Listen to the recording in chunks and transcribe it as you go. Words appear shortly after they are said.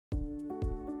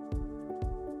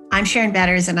I'm Sharon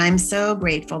Betters, and I'm so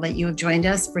grateful that you have joined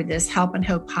us for this Help and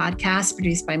Hope podcast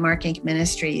produced by Mark Inc.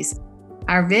 Ministries.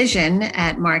 Our vision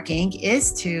at Mark Inc.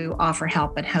 is to offer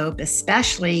help and hope,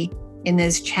 especially in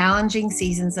those challenging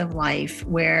seasons of life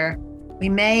where we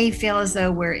may feel as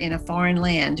though we're in a foreign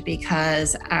land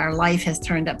because our life has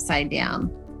turned upside down.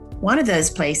 One of those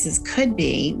places could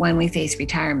be when we face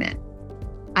retirement.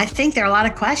 I think there are a lot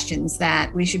of questions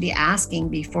that we should be asking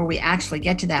before we actually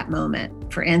get to that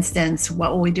moment. For instance,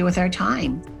 what will we do with our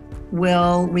time?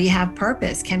 Will we have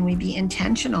purpose? Can we be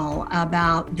intentional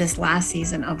about this last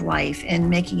season of life and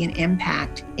making an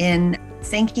impact in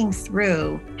thinking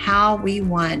through how we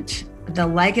want the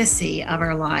legacy of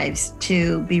our lives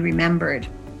to be remembered?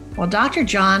 Well, Dr.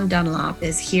 John Dunlop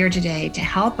is here today to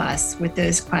help us with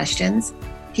those questions.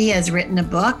 He has written a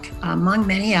book, among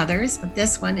many others, but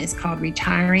this one is called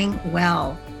Retiring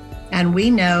Well. And we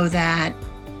know that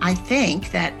I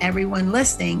think that everyone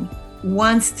listening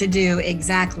wants to do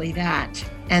exactly that.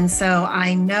 And so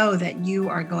I know that you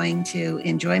are going to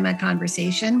enjoy my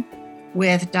conversation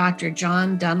with Dr.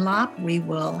 John Dunlop. We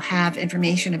will have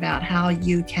information about how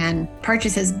you can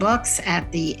purchase his books at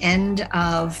the end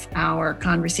of our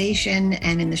conversation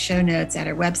and in the show notes at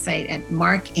our website at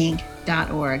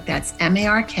markinc.org. That's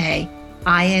markinc.org.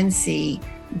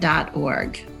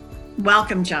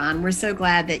 Welcome, John. We're so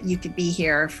glad that you could be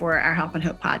here for our Help and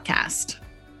Hope podcast.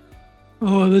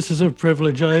 Oh, this is a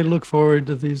privilege. I look forward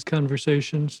to these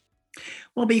conversations.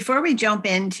 Well, before we jump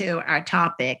into our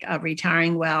topic of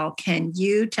retiring well, can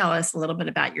you tell us a little bit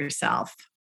about yourself?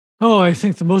 Oh, I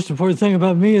think the most important thing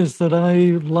about me is that I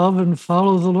love and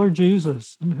follow the Lord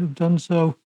Jesus and have done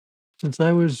so since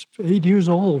I was 8 years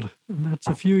old. And that's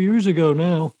a few years ago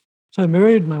now. So I'm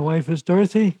married. My wife is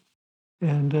Dorothy,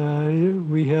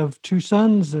 and we have 2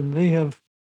 sons, and they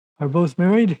are both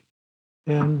married.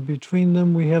 And between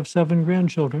them, we have 7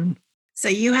 grandchildren. So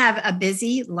you have a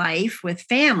busy life with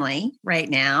family right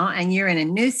now, and you're in a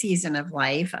new season of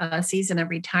life, a season of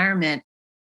retirement.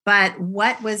 But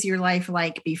what was your life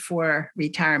like before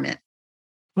retirement?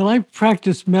 Well, I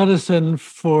practiced medicine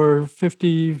for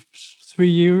 53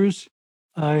 years,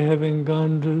 having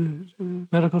gone to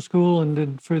medical school and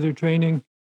did further training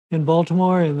in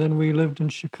Baltimore. And then we lived in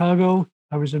Chicago.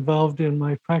 I was involved in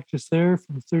my practice there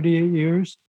for 38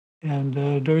 years.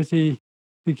 And Dorothy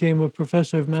became a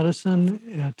professor of medicine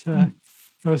at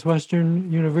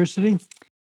Northwestern University.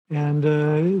 And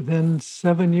then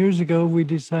 7 years ago, we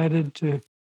decided to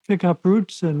pick up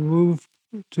roots and move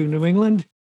to New England.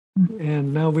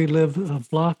 And now we live a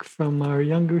block from our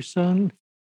younger son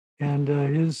and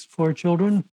his 4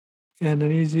 children, and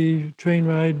an easy train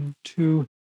ride to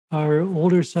our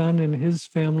older son and his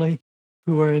family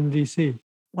who are in DC.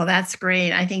 Well, that's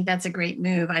great. I think that's a great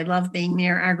move. I love being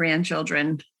near our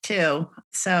grandchildren too.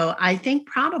 So I think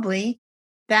probably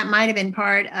that might have been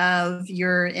part of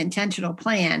your intentional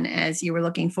plan as you were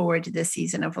looking forward to this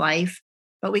season of life.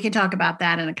 But we can talk about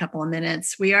that in a couple of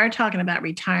minutes. We are talking about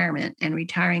retirement and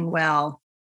retiring well.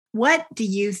 What do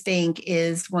you think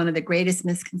is one of the greatest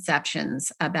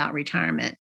misconceptions about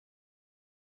retirement?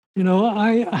 You know,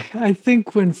 I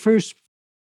think when first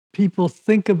people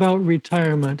think about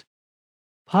retirement,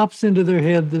 pops into their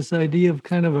head this idea of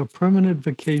kind of a permanent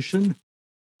vacation.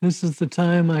 This is the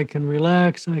time I can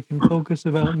relax, I can focus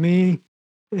about me.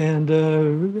 And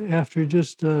after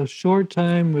just a short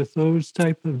time with those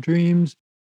type of dreams,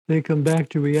 they come back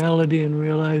to reality and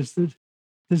realize that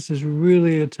this is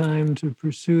really a time to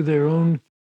pursue their own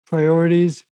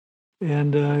priorities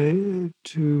and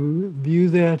to view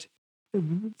that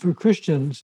for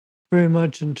Christians very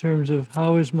much in terms of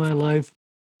how is my life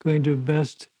going to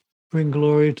best bring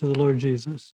glory to the Lord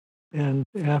Jesus. And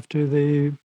after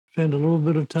they spend a little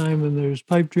bit of time in their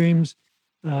pipe dreams,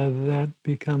 that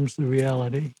becomes the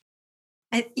reality.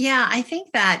 I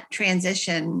think that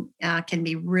transition can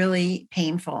be really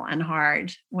painful and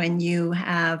hard when you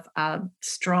have a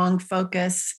strong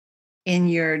focus in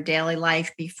your daily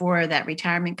life before that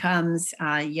retirement comes.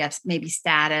 You have maybe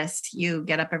status. You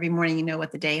get up every morning, you know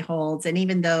what the day holds. And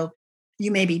even though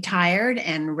you may be tired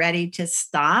and ready to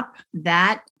stop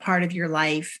that part of your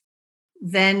life,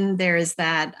 then there's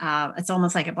that, it's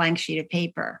almost like a blank sheet of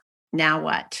paper. Now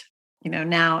what?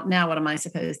 Now what am I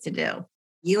supposed to do?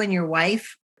 You and your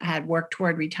wife had worked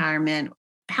toward retirement.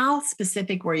 How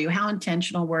specific were you? How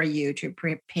intentional were you to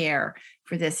prepare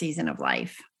for this season of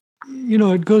life? You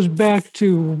know, it goes back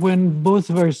to when both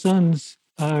of our sons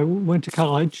went to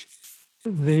college.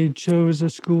 They chose a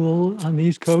school on the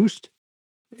East Coast.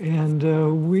 And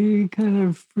we kind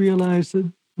of realized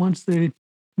that once they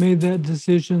made that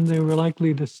decision, they were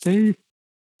likely to stay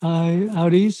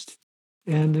out east.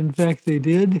 And in fact, they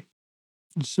did.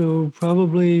 So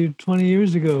probably 20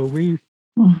 years ago, we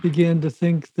began to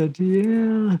think that,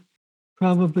 yeah,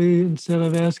 probably instead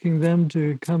of asking them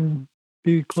to come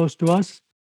be close to us,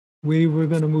 we were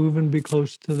going to move and be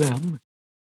close to them.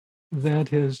 That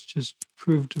has just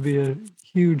proved to be a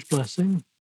huge blessing.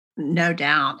 No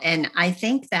doubt. And I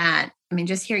think that, I mean,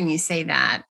 just hearing you say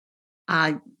that,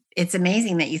 uh, it's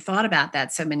amazing that you thought about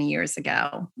that so many years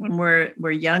ago. When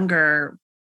we're younger,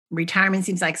 retirement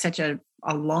seems like such a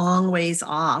long ways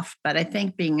off. But I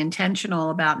think being intentional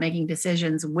about making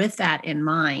decisions with that in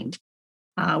mind,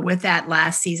 with that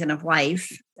last season of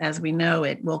life, as we know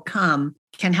it will come,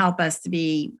 can help us to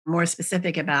be more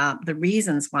specific about the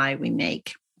reasons why we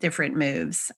make different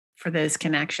moves for those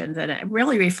connections. And it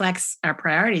really reflects our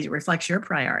priorities, it reflects your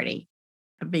priority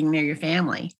of being near your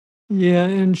family. Yeah,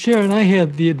 and Sharon, I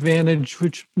had the advantage,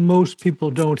 which most people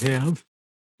don't have,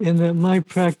 in that my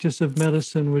practice of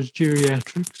medicine was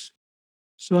geriatrics.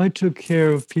 So I took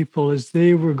care of people as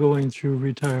they were going through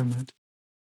retirement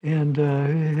and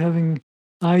having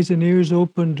eyes and ears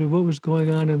open to what was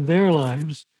going on in their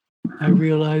lives. I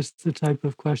realized the type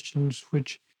of questions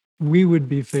which we would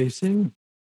be facing.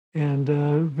 And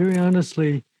very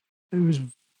honestly, it was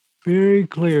very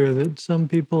clear that some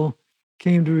people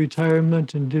came to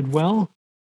retirement and did well,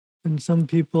 and some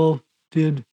people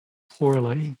did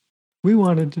poorly. We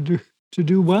wanted to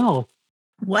do well.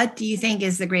 What do you think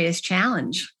is the greatest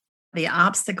challenge, the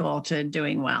obstacle to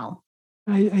doing well?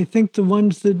 I think the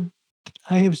ones that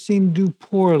I have seen do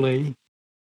poorly,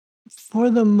 for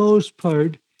the most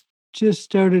part, just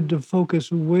started to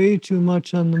focus way too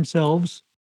much on themselves.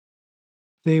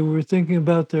 They were thinking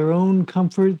about their own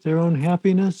comfort, their own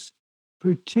happiness,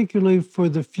 particularly for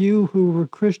the few who were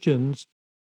Christians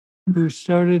who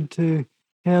started to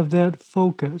have that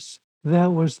focus.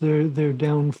 That was their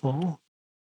downfall.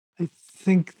 I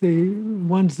think the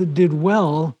ones that did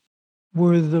well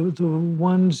were the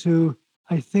ones who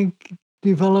I think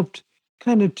developed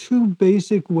kind of two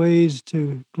basic ways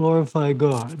to glorify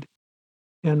God.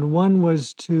 And one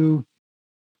was to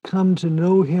come to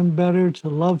know Him better, to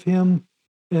love Him,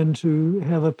 and to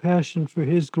have a passion for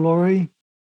His glory.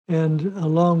 And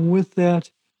along with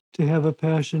that, to have a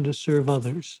passion to serve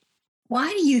others. Why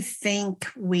do you think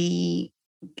we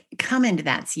come into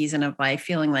that season of life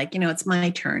feeling like, it's my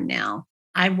turn now?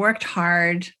 I worked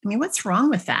hard. I mean, what's wrong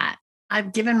with that?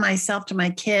 I've given myself to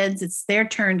my kids. It's their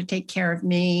turn to take care of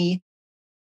me.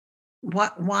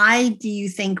 Why do you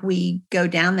think we go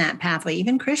down that pathway?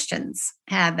 Even Christians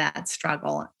have that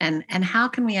struggle. And how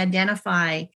can we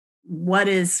identify what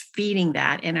is feeding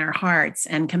that in our hearts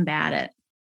and combat it?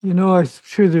 I'm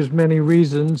sure there's many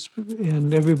reasons,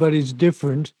 and everybody's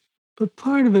different, but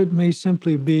part of it may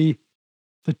simply be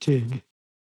fatigue.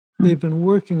 They've been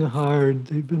working hard,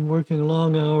 they've been working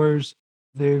long hours,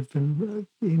 they've been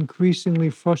increasingly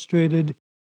frustrated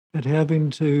at having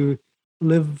to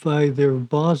live by their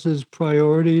boss's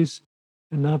priorities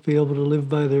and not be able to live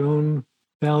by their own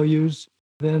values.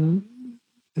 Then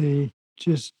they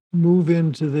just move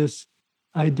into this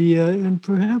idea, and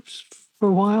perhaps for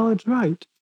a while it's right.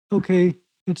 Okay,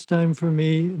 it's time for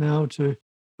me now to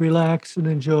relax and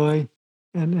enjoy,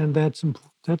 and that's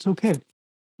okay.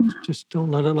 Just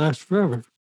don't let it last forever.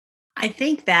 I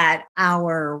think that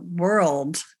our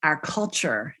world, our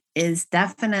culture is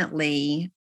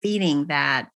definitely feeding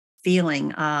that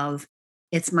feeling of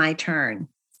it's my turn.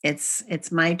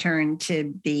 It's my turn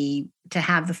to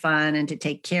have the fun and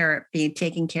to be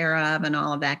taken care of and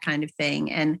all of that kind of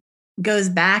thing. And goes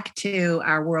back to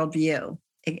our worldview.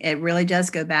 It really does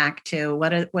go back to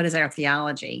what is our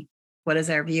theology? What is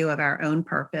our view of our own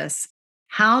purpose?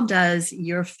 How does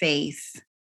your faith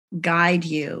guide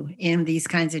you in these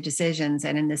kinds of decisions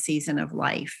and in the season of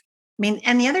life? I mean,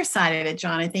 and the other side of it,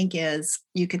 John, I think is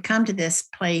you could come to this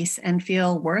place and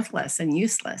feel worthless and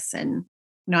useless. And,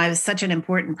 I was such an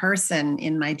important person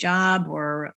in my job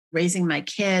or raising my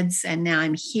kids. And now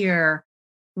I'm here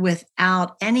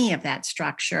without any of that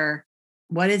structure.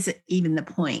 What is even the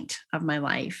point of my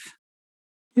life?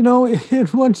 In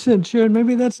one sense, Sharon,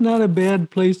 maybe that's not a bad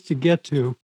place to get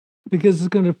to because it's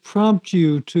going to prompt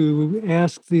you to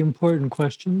ask the important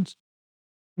questions.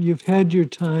 You've had your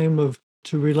time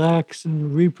to relax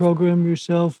and reprogram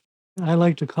yourself. I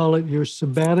like to call it your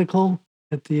sabbatical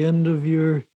at the end of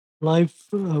your life,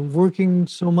 working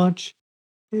so much.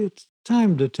 It's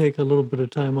time to take a little bit of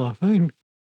time off. I mean,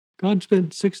 God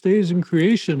spent 6 days in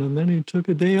creation and then He took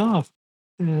a day off.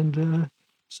 And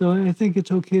so I think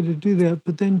it's okay to do that.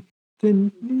 But then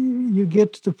you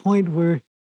get to the point where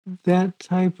that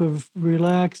type of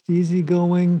relaxed,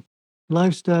 easygoing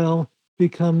lifestyle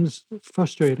becomes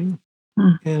frustrating.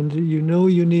 And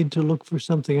you need to look for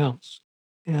something else.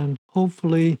 And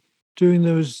hopefully, during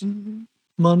those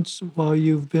months while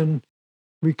you've been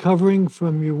recovering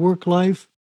from your work life,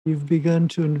 you've begun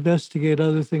to investigate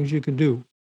other things you can do.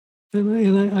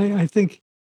 And I think,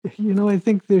 I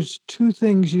think there's two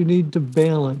things you need to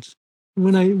balance.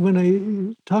 When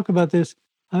I talk about this,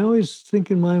 I always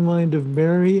think in my mind of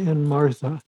Mary and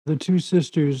Martha, the two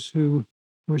sisters who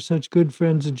were such good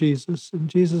friends of Jesus. And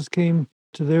Jesus came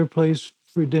to their place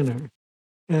for dinner.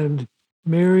 And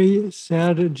Mary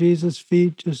sat at Jesus'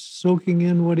 feet, just soaking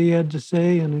in what he had to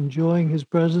say and enjoying his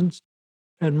presence.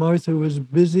 And Martha was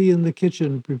busy in the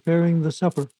kitchen preparing the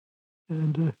supper.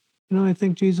 And, I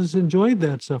think Jesus enjoyed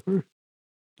that supper,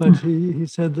 but he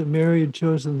said that Mary had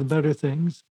chosen the better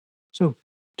things. So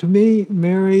to me,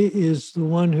 Mary is the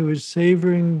one who is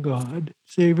savoring God,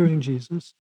 savoring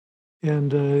Jesus,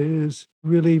 and is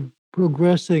really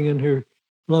progressing in her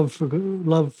love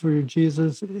for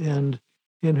Jesus and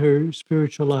in her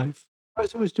spiritual life.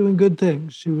 Martha was doing good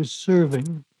things. She was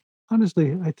serving.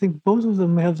 Honestly, I think both of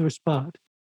them have their spot.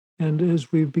 And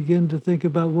as we begin to think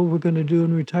about what we're going to do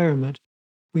in retirement,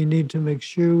 we need to make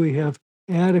sure we have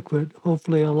adequate,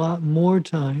 hopefully a lot more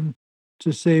time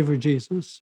to savor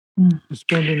Jesus, to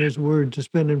spend in his word, to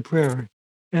spend in prayer,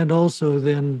 and also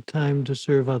then time to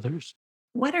serve others.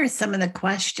 What are some of the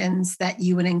questions that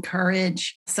you would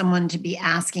encourage someone to be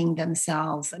asking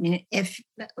themselves? I mean, if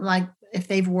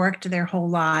they've worked their whole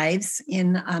lives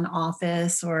in an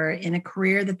office or in a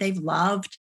career that they've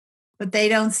loved, but they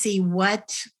don't see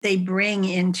what they bring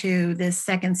into this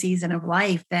second season of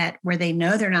life that where they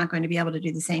know they're not going to be able to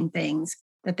do the same things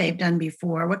that they've done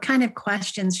before. What kind of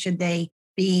questions should they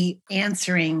be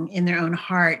answering in their own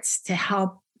hearts to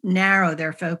help narrow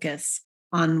their focus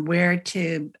on where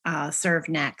to serve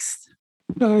next?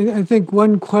 I think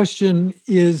one question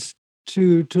is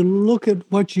to look at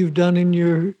what you've done in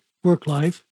your work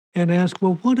life and ask,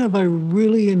 well, what have I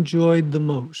really enjoyed the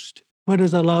most? What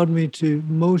has allowed me to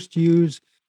most use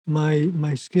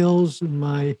my skills and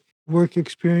my work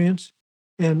experience?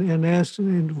 And ask,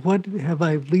 and what have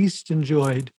I least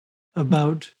enjoyed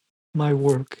about my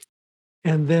work?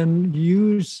 And then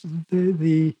use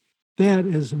the that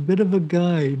as a bit of a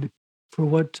guide for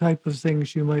what type of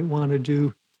things you might want to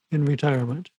do in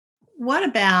retirement. What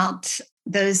about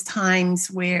those times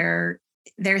where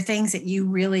there are things that you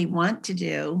really want to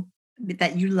do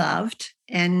that you loved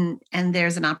and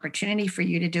there's an opportunity for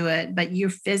you to do it, but you're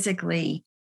physically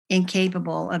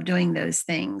incapable of doing those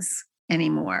things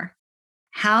anymore?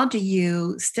 How do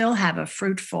you still have a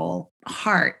fruitful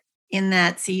heart in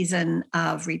that season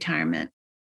of retirement?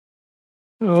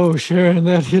 Oh, Sharon,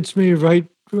 that hits me right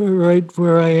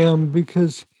where I am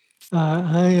because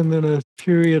I am in a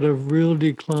period of real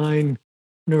decline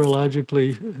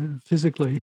neurologically,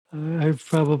 physically. I've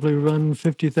probably run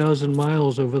 50,000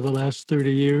 miles over the last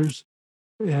 30 years,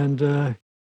 and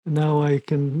now I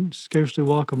can scarcely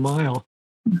walk a mile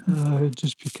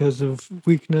just because of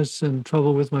weakness and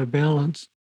trouble with my balance.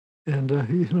 And,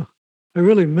 I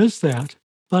really miss that.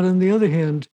 But on the other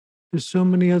hand, there's so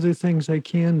many other things I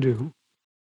can do.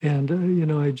 And,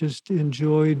 I just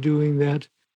enjoy doing that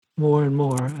more and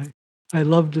more. I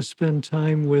love to spend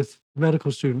time with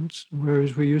medical students,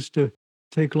 whereas we used to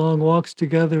take long walks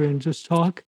together and just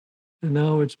talk. And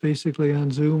now it's basically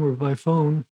on Zoom or by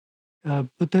phone.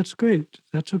 But that's great.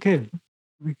 That's okay.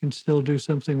 We can still do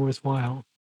something worthwhile.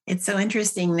 It's so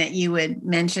interesting that you would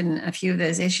mention a few of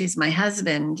those issues. My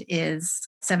husband is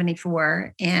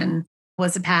 74 and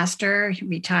was a pastor. He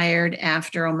retired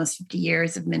after almost 50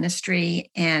 years of ministry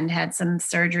and had some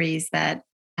surgeries that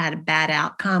had a bad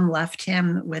outcome, left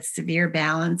him with severe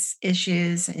balance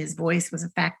issues. His voice was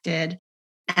affected.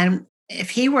 And if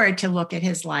he were to look at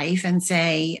his life and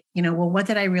say, well, what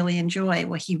did I really enjoy?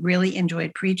 Well, he really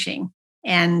enjoyed preaching.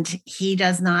 And he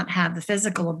does not have the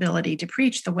physical ability to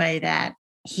preach the way that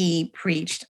he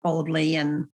preached boldly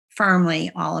and firmly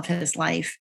all of his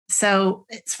life. So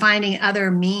it's finding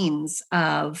other means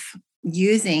of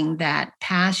using that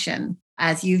passion,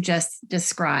 as you've just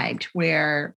described,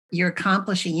 where you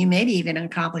may be even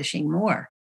accomplishing more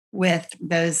with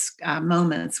those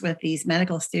moments with these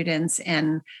medical students.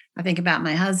 And I think about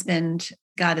my husband.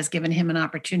 God has given him an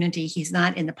opportunity. He's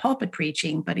not in the pulpit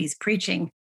preaching, but he's preaching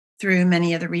through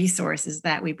many of the resources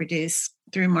that we produce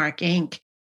through Mark Inc.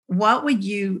 What would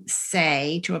you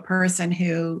say to a person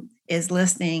who is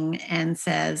listening and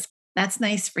says, that's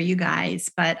nice for you guys,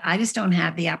 but I just don't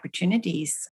have the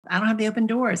opportunities. I don't have the open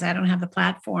doors. I don't have the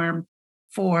platform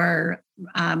for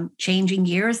changing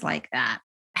gears like that.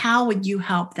 How would you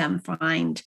help them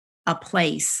find a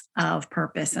place of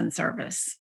purpose and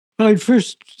service? Well, I'd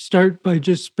first start by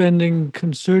just spending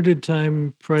concerted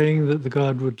time praying that the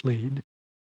God would lead.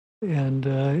 and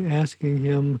asking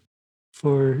him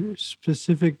for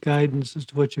specific guidance as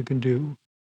to what you can do.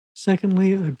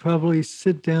 Secondly, I'd probably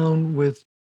sit down with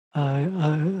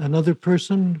another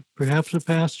person, perhaps a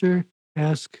pastor,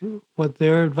 ask what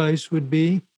their advice would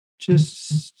be.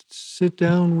 Just sit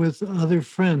down with other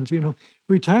friends.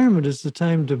 Retirement is the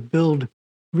time to build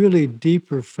really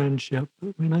deeper friendship.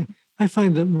 I mean, I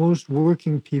find that most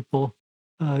working people,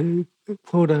 uh,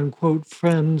 quote unquote,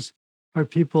 friends are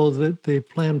people that they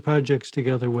plan projects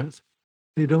together with.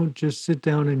 They don't just sit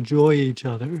down and enjoy each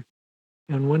other.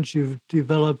 And once you've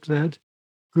developed that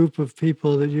group of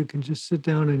people that you can just sit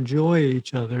down and enjoy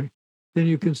each other, then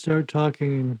you can start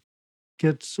talking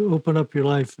and open up your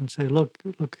life and say, look,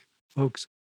 folks,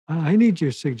 I need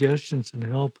your suggestions and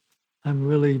help. I'm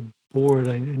really bored.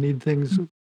 I need things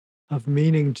of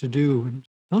meaning to do. And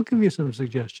I'll give you some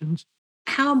suggestions.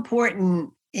 How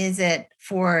important is it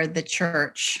for the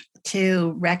church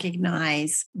to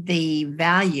recognize the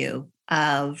value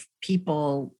of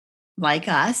people like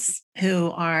us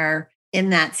who are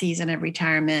in that season of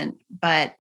retirement,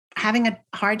 but having a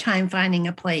hard time finding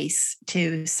a place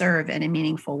to serve in a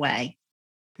meaningful way?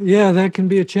 Yeah, that can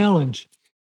be a challenge.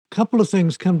 A couple of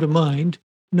things come to mind.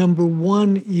 Number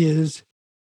one is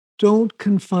don't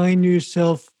confine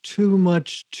yourself too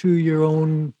much to your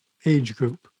own age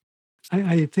group.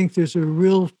 I think there's a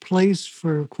real place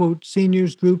for, quote,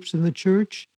 seniors groups in the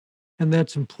church, and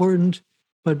that's important,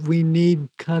 but we need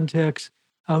contacts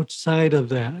outside of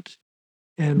that.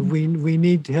 And we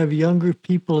need to have younger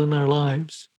people in our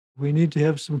lives. We need to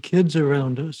have some kids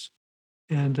around us,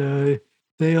 and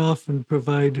they often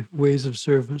provide ways of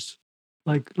service,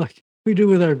 like we do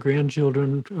with our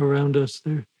grandchildren around us.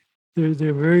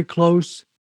 They're very close.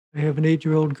 I have an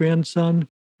 8-year-old grandson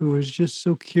who is just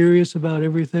so curious about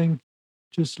everything,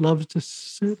 just loves to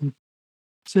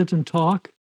sit and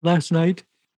talk. Last night,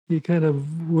 he kind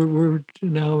of we're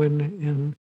now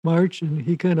in March, and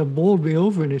he kind of bowled me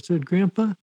over and he said,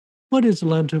 "Grandpa, what is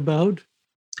Lent about?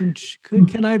 And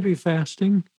can I be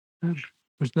fasting?" That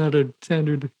was not a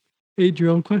standard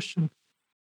 8-year-old question.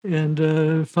 And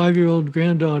 5-year-old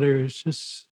granddaughter is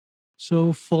just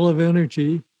so full of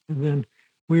energy. And then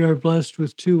we are blessed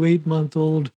with 2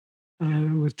 8-month-old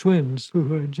with twins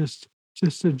who are just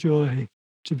a joy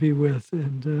to be with.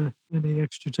 And any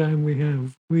extra time we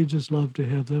have, we just love to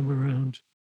have them around.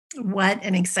 What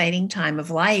an exciting time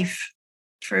of life,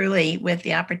 truly, with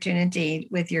the opportunity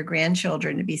with your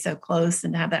grandchildren to be so close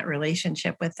and have that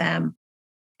relationship with them.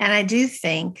 And I do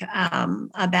think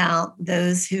about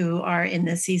those who are in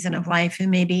this season of life who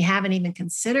maybe haven't even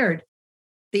considered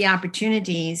the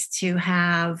opportunities to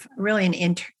have really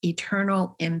an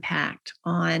eternal impact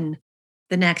on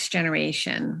the next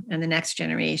generation and the next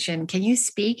generation. Can you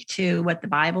speak to what the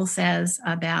Bible says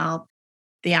about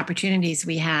the opportunities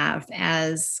we have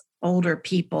as older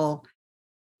people,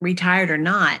 retired or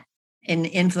not, in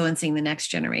influencing the next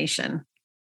generation?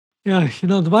 Yeah,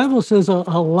 the Bible says a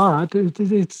lot.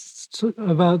 It's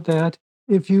about that.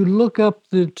 If you look up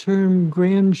the term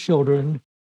grandchildren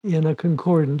in a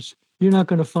concordance, you're not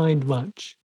going to find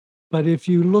much. But if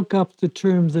you look up the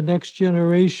term the next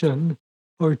generation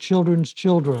or children's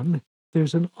children,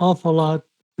 there's an awful lot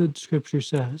that Scripture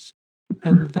says.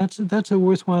 And that's a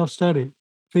worthwhile study.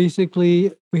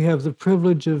 Basically, we have the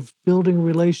privilege of building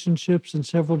relationships in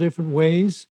several different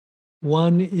ways.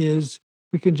 One is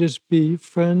we can just be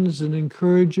friends and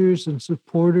encouragers and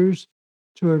supporters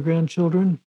to our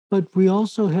grandchildren, but we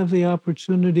also have the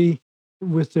opportunity,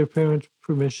 with their parents'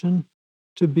 permission,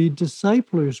 to be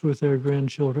disciplers with our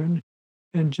grandchildren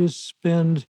and just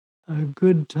spend a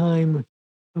good time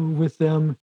with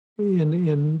them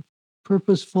in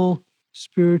purposeful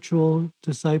spiritual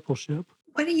discipleship.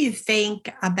 What do you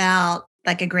think about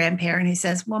like a grandparent who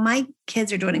says, well, my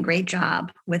kids are doing a great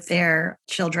job with their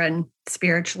children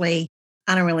spiritually.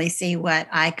 I don't really see what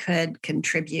I could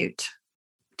contribute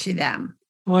to them.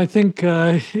 Well, I think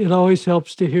it always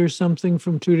helps to hear something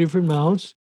from two different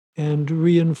mouths, and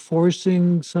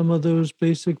reinforcing some of those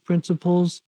basic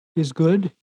principles is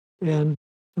good. And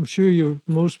I'm sure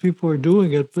most people are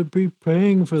doing it, but be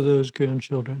praying for those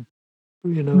grandchildren,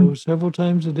 several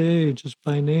times a day, just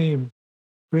by name,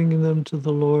 bringing them to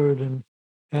the Lord and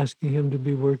asking Him to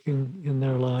be working in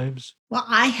their lives. Well,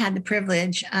 I had the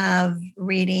privilege of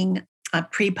reading a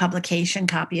pre publication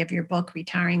copy of your book,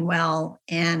 Retiring Well,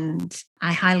 and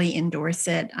I highly endorse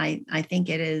it. I think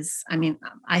it is,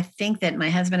 I think that my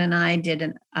husband and I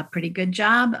did a pretty good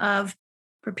job of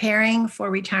preparing for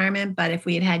retirement, but if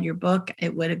we had had your book,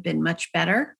 it would have been much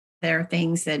better. There are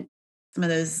things that some of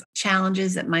those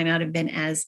challenges that might not have been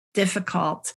as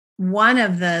difficult. One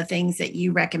of the things that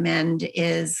you recommend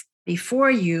is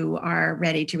before you are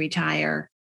ready to retire,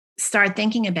 start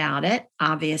thinking about it,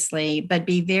 obviously, but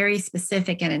be very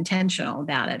specific and intentional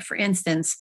about it. For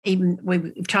instance, even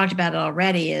we've talked about it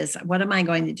already, is what am I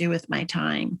going to do with my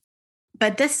time?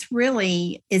 But this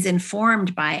really is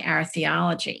informed by our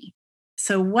theology.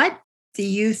 So, what do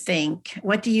you think?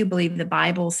 What do you believe the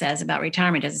Bible says about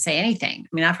retirement? Does it say anything? I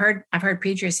mean, I've heard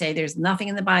preachers say there's nothing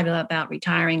in the Bible about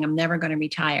retiring. I'm never going to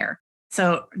retire.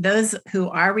 So, those who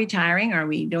are retiring, are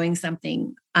we doing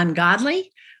something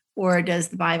ungodly, or does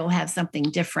the Bible have something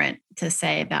different to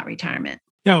say about retirement?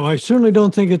 Yeah, I certainly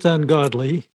don't think it's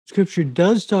ungodly. Scripture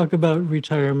does talk about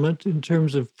retirement in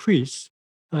terms of priests.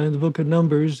 In the book of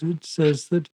Numbers, it says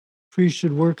that priests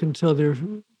should work until they're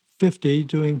 50,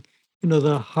 doing,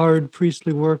 the hard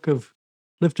priestly work of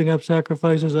lifting up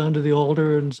sacrifices onto the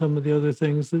altar and some of the other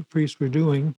things that priests were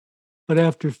doing. But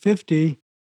after 50,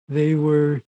 they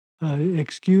were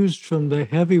excused from the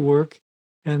heavy work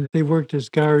and they worked as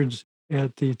guards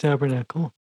at the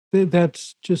tabernacle.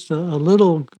 That's just a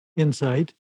little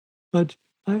insight, but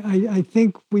I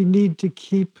think we need to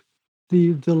keep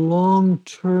the long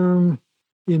term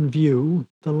in view.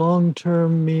 The long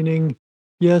term meaning,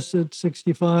 yes, at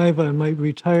 65 I might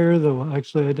retire, though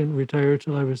actually I didn't retire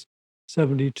till I was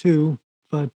 72,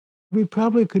 but we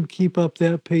probably could keep up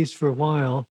that pace for a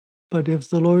while. But if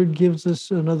the Lord gives us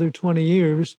another 20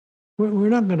 years, we're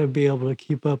not going to be able to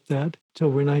keep up that till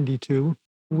we're 92.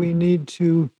 We need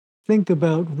to think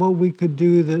about what we could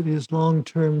do that is long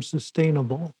term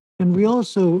sustainable. And we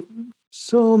also,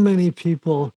 so many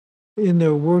people in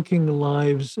their working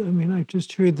lives, I mean, I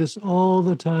just heard this all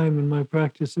the time in my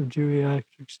practice of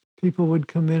geriatrics. People would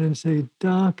come in and say,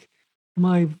 Doc,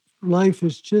 my life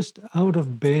is just out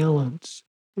of balance.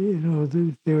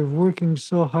 They're working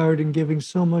so hard and giving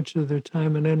so much of their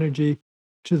time and energy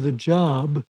to the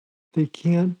job, they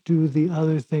can't do the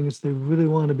other things they really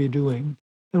want to be doing.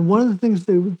 And one of the things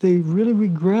they really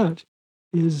regret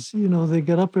is, they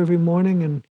get up every morning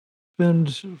and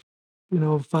spend,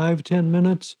 5-10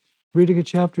 minutes reading a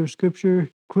chapter of scripture,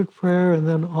 quick prayer, and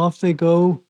then off they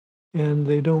go. And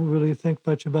they don't really think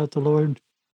much about the Lord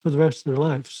for the rest of their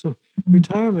life. So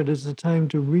retirement is the time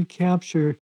to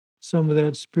recapture some of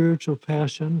that spiritual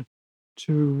passion,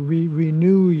 to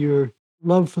renew your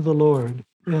love for the Lord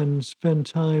and spend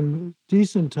time,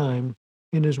 decent time,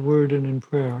 in His Word and in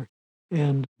prayer,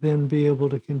 and then be able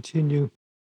to continue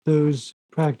those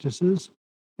practices.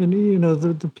 And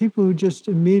the people who just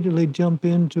immediately jump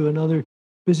into another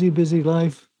busy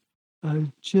life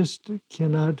just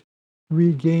cannot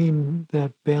regain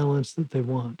that balance that they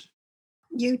want.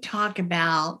 You talk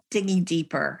about digging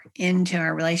deeper into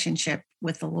our relationship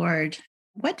with the Lord.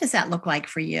 What does that look like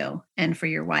for you and for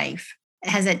your wife?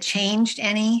 Has it changed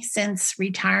any since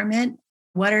retirement?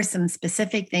 What are some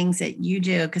specific things that you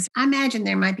do? Because I imagine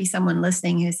there might be someone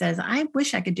listening who says, I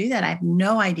wish I could do that. I have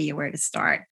no idea where to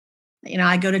start.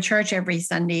 I go to church every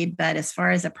Sunday, but as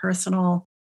far as a personal,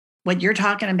 what you're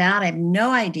talking about, I have no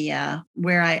idea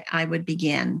where I would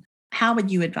begin. How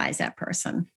would you advise that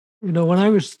person? When I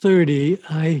was 30,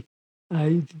 I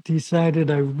decided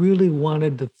I really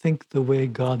wanted to think the way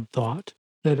God thought,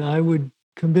 that I would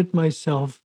commit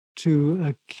myself to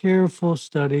a careful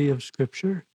study of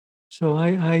Scripture. So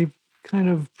I kind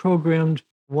of programmed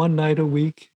one night a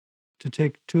week to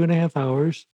take 2.5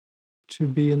 hours to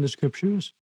be in the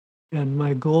Scriptures. And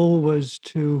my goal was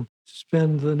to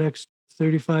spend the next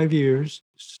 35 years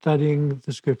studying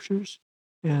the Scriptures.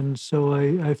 And so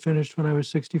I finished when I was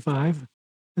 65.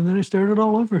 And then I started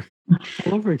all over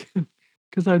again,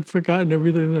 because I'd forgotten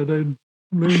everything that I'd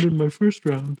learned in my first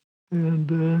round.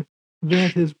 And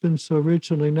that has been so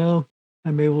rich. Only now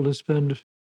I'm able to spend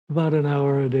about an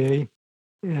hour a day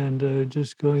and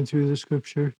just going through the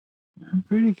scripture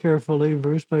pretty carefully,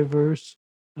 verse by verse,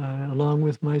 along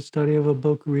with my study of a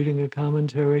book, reading a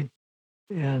commentary,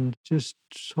 and just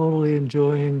totally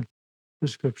enjoying the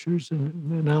scriptures.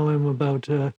 And now I'm about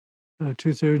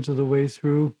 2/3 of the way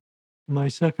through my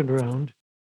second round.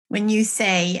 When you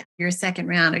say your second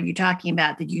round, are you talking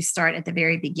about, did you start at the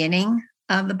very beginning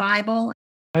of the Bible?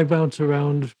 I bounce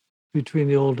around between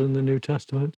the Old and the New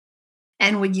Testament.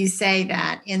 And would you say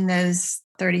that in those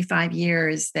 35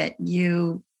 years that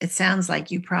it sounds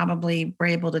like you probably were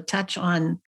able to touch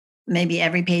on maybe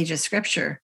every page of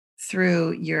scripture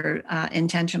through your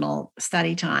intentional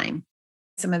study time?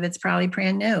 Some of it's probably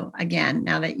brand new again,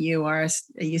 now that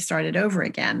you started over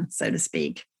again, so to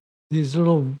speak. These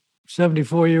little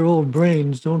 74-year-old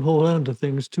brains don't hold on to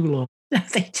things too long. No,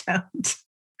 they don't.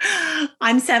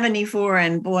 I'm 74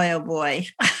 and boy, oh boy,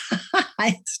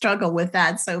 I struggle with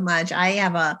that so much. I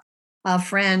have a a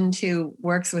friend who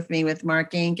works with me with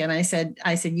Mark Inc. And I said,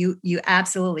 you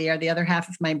absolutely are the other half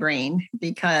of my brain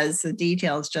because the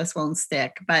details just won't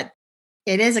stick. But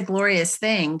it is a glorious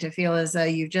thing to feel as though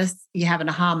you have an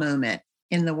aha moment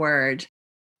in the word.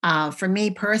 For me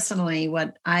personally,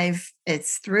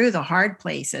 it's through the hard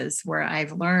places where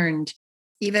I've learned,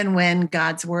 even when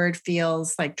God's word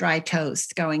feels like dry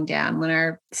toast going down. When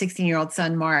our 16-year-old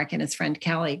son, Mark, and his friend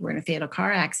Kelly were in a fatal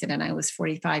car accident, I was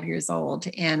 45 years old,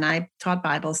 and I taught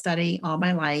Bible study all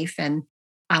my life and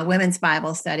women's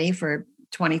Bible study for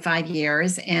 25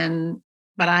 years.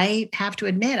 But I have to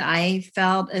admit, I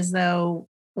felt as though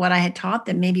what I had taught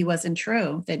them maybe wasn't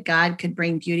true, that God could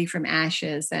bring beauty from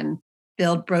ashes and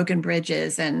build broken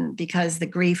bridges. And because the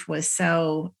grief was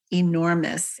so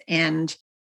enormous. And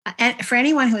for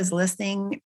anyone who is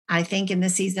listening, I think in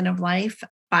this season of life,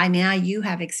 by now you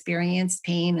have experienced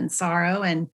pain and sorrow,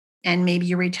 and maybe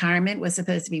your retirement was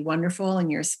supposed to be wonderful and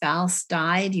your spouse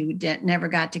died. You never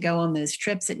got to go on those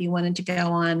trips that you wanted to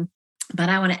go on. But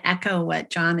I want to echo what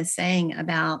John is saying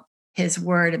about his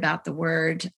word, about the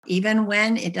word, even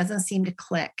when it doesn't seem to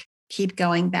click, keep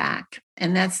going back.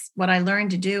 And that's what I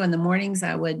learned to do in the mornings.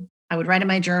 I would write in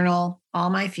my journal all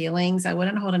my feelings. I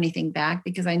wouldn't hold anything back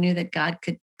because I knew that God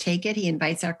could take it. He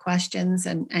invites our questions,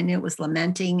 and I knew it was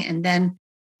lamenting. And then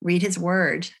read his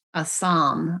word, a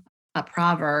psalm, a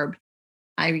proverb.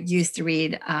 I used to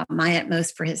read My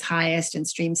Utmost for His Highest and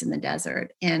Streams in the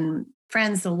Desert. And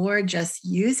friends, the Lord just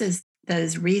uses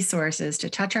those resources to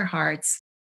touch our hearts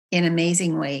in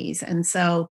amazing ways. And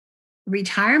so,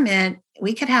 retirement,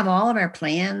 we could have all of our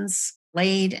plans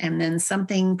laid, and then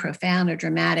something profound or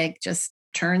dramatic just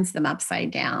turns them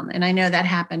upside down. And I know that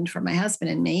happened for my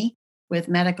husband and me with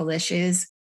medical issues.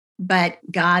 But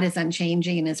God is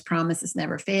unchanging and his promises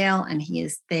never fail. And he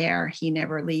is there. He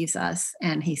never leaves us.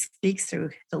 And he speaks through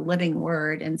the living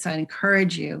word. And so I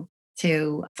encourage you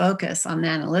to focus on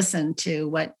that and listen to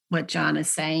what John is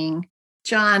saying.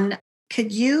 John,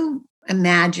 could you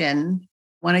imagine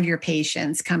one of your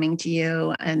patients coming to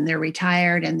you and they're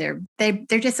retired and they're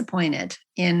disappointed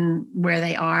in where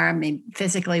they are? I mean,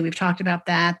 physically, we've talked about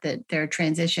that there are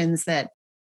transitions that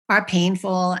are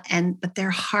painful, but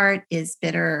their heart is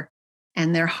bitter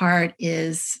and their heart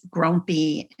is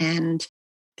grumpy, and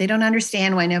they don't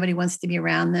understand why nobody wants to be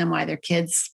around them, why their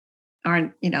kids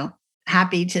aren't,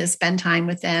 happy to spend time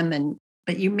with them.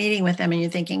 But you're meeting with them and you're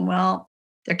thinking, well,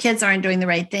 their kids aren't doing the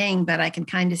right thing, but I can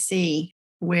kind of see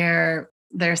where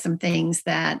there are some things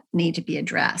that need to be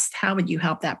addressed. How would you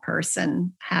help that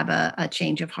person have a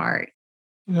change of heart?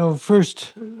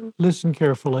 First, listen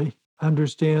carefully,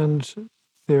 understand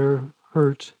their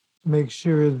hurt, make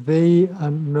sure they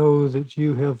know that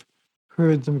you have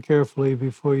heard them carefully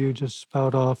before you just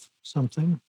spout off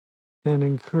something, and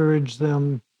encourage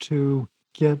them to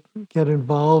get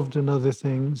involved in other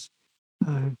things,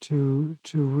 to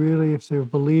really, if they're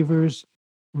believers,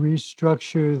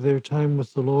 restructure their time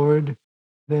with the Lord,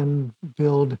 then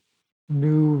build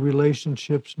new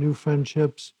relationships, new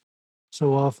friendships.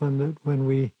 So often that when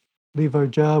we leave our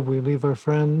job, we leave our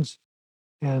friends,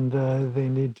 and they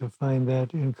need to find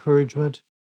that encouragement.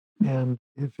 And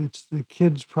if it's the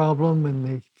kids' problem and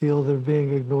they feel they're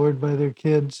being ignored by their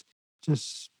kids,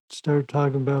 just start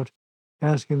talking about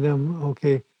asking them,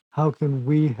 okay, how can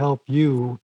we help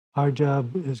you? Our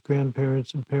job as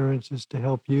grandparents and parents is to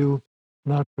help you,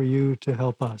 not for you to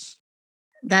help us.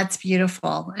 That's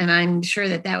beautiful. And I'm sure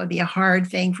that would be a hard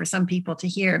thing for some people to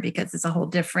hear because it's a whole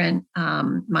different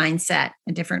mindset,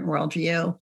 a different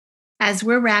worldview. As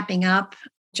we're wrapping up,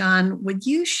 John, would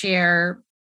you share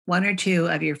one or two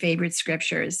of your favorite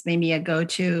scriptures, maybe a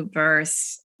go-to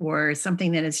verse or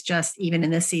something that is just, even in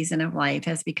this season of life,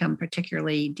 has become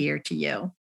particularly dear to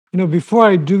you? Before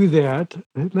I do that,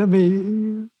 let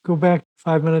me go back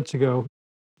 5 minutes ago.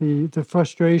 The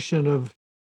frustration of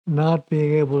not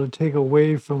being able to take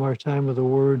away from our time of the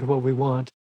word what we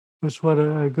want was what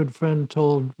a good friend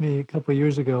told me a couple of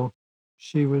years ago.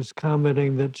 She was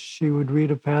commenting that she would read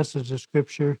a passage of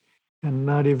scripture and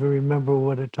not even remember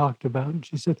what it talked about. And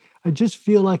she said, I just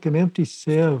feel like an empty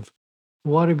sieve.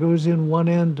 Water goes in one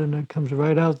end and it comes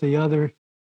right out the other.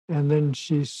 And then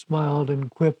she smiled and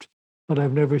quipped, but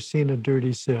I've never seen a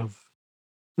dirty sieve.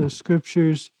 The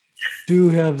scriptures do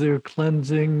have their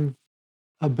cleansing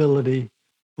ability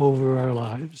over our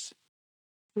lives.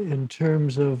 In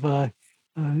terms of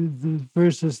the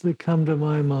verses that come to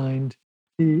my mind,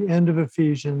 the end of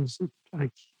Ephesians,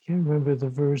 I can't remember the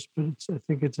verse, but I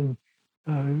think it's in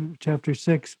chapter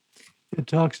 6. It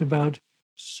talks about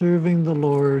serving the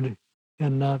Lord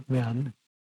and not men.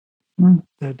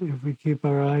 That if we keep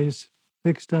our eyes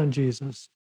fixed on Jesus,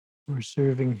 we're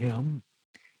serving him.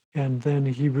 And then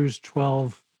Hebrews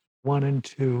 12, 1 and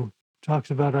 2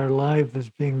 talks about our life as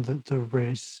being the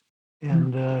race.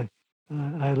 And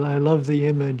I love the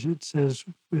image. It says,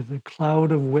 with a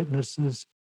cloud of witnesses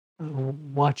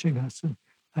watching us. And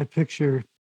I picture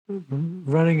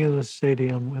running in the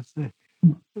stadium with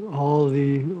all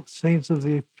the saints of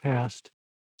the past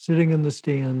sitting in the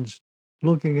stands,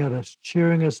 looking at us,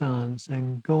 cheering us on,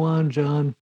 saying, "Go on,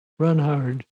 John, run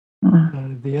hard.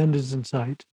 The end is in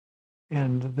sight."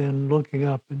 And then looking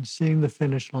up and seeing the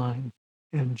finish line,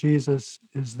 and Jesus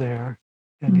is there,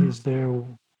 and he's there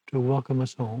to welcome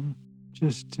us home.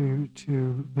 Just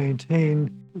to maintain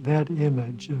that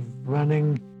image of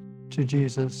running to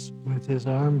Jesus with his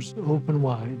arms open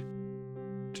wide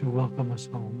to welcome us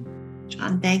home.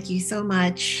 John, thank you so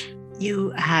much.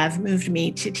 You have moved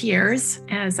me to tears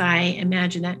as I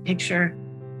imagine that picture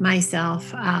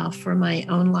myself for my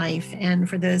own life and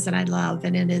for those that I love.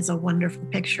 And it is a wonderful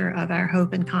picture of our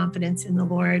hope and confidence in the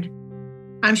Lord.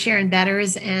 I'm Sharon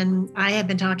Betters, and I have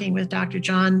been talking with Dr.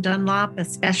 John Dunlop,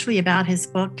 especially about his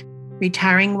book,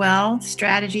 Retiring Well,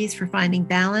 Strategies for Finding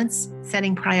Balance,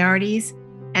 Setting Priorities,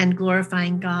 and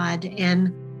Glorifying God.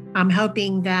 And I'm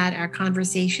hoping that our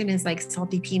conversation is like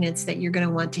salty peanuts, that you're going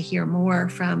to want to hear more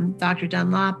from Dr.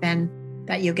 Dunlop and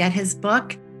that you'll get his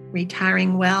book,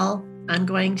 Retiring Well. I'm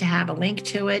going to have a link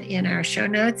to it in our show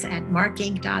notes at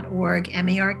markinc.org,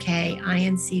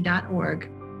 markinc.org.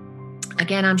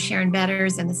 Again, I'm Sharon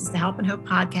Betters, and this is the Help and Hope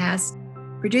podcast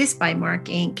produced by Mark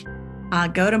Inc.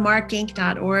 Go to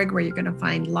markinc.org, where you're going to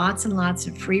find lots and lots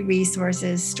of free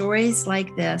resources, stories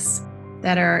like this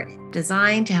that are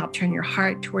designed to help turn your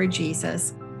heart toward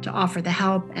Jesus, to offer the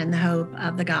help and the hope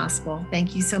of the gospel.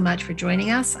 Thank you so much for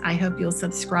joining us. I hope you'll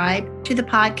subscribe to the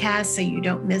podcast so you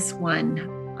don't miss one.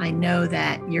 I know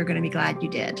that you're going to be glad you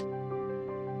did.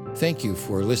 Thank you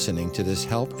for listening to this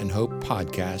Help and Hope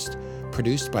podcast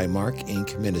produced by Mark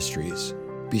Inc. Ministries.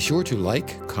 Be sure to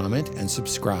like, comment, and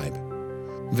subscribe.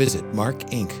 Visit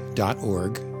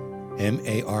markinc.org,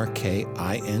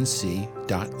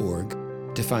 markinc.org,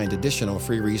 to find additional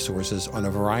free resources on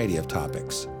a variety of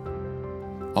topics.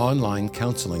 Online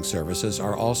counseling services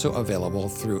are also available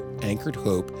through Anchored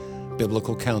Hope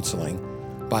Biblical Counseling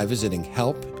by visiting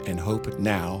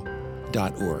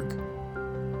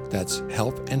helpandhopenow.org. That's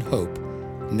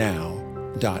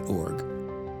helpandhopenow.org.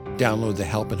 Download the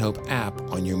Help and Hope app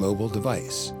on your mobile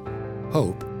device.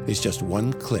 Hope is just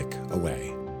one click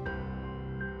away.